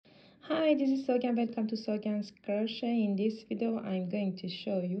Hi, this is Sogan. Welcome to Sogan's Crochet. In this video, I'm going to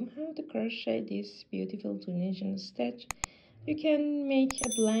show you how to crochet this beautiful Tunisian stitch. You can make a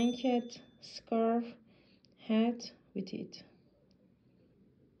blanket, scarf, hat with it.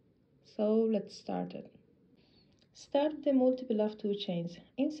 So let's start it. Start the multiple of 2 chains.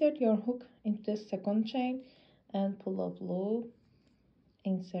 Insert your hook into the second chain and pull up loop.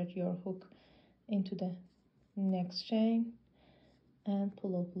 Insert your hook into the next chain and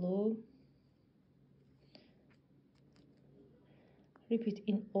pull up loop. Repeat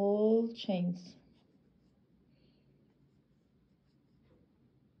in all chains.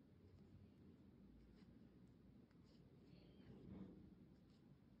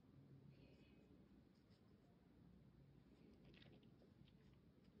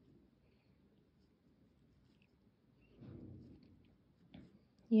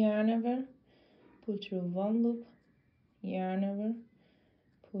 Yarn over, pull through 1 loop, yarn over,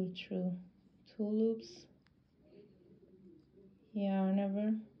 pull through 2 loops, yarn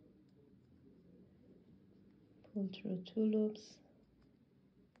over, pull through 2 loops,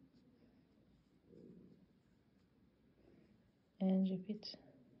 and repeat.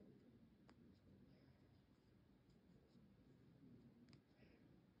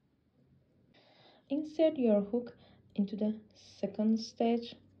 Insert your hook into the second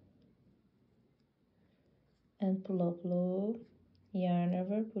stitch and pull up loop, yarn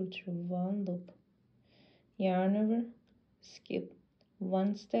over, pull through 1 loop, yarn over, skip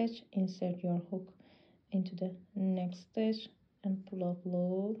 1 stitch, insert your hook into the next stitch and pull up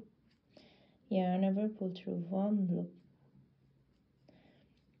loop, yarn over, pull through 1 loop,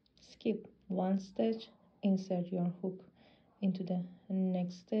 skip 1 stitch, insert your hook into the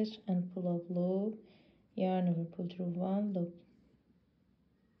next stitch and pull up loop, yarn over, pull through 1 loop,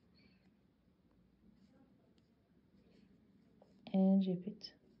 and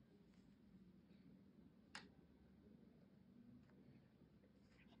repeat.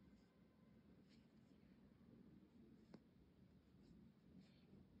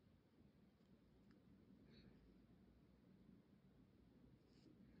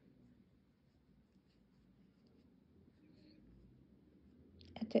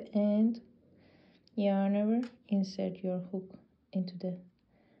 At the end, yarn over, insert your hook into the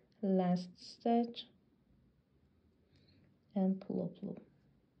last stitch and pull up loop,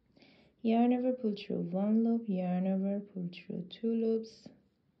 yarn over, pull through 1 loop, yarn over, pull through 2 loops,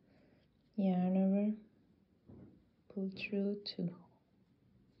 yarn over, pull through 2,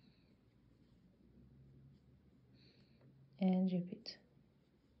 and repeat.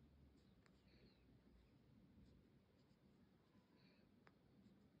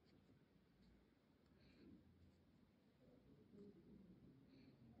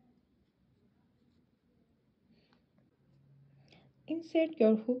 Insert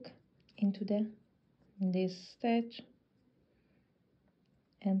your hook into this stitch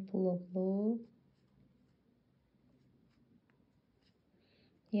and pull up loop,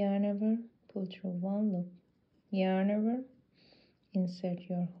 yarn over, pull through 1 loop, yarn over, insert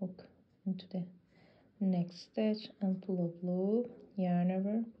your hook into the next stitch and pull up loop, yarn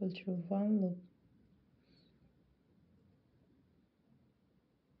over, pull through 1 loop,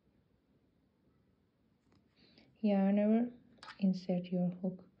 yarn over, insert your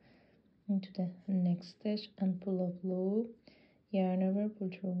hook into the next stitch and pull up loop, yarn over, pull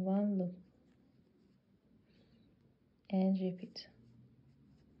through 1 loop, and repeat.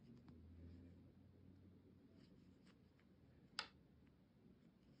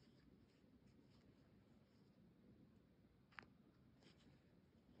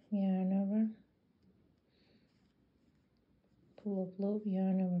 Yarn over, pull up loop,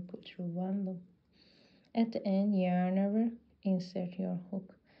 yarn over, pull through 1 loop. At the end, yarn over, insert your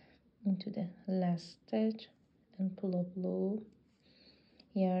hook into the last stitch and pull up loop,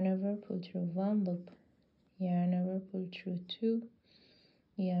 yarn over, pull through 1 loop, yarn over, pull through 2,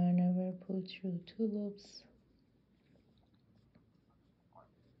 yarn over, pull through 2 loops,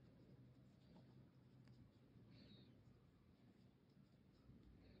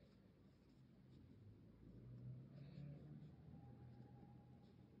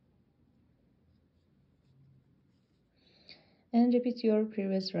 and repeat your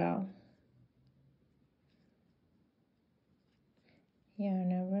previous row.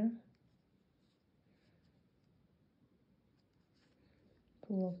 Yarn over,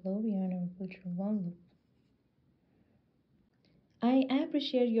 pull up loop, yarn over, pull through 1 loop. I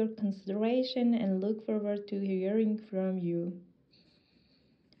appreciate your consideration and look forward to hearing from you.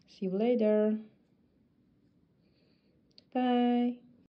 See you later. Bye.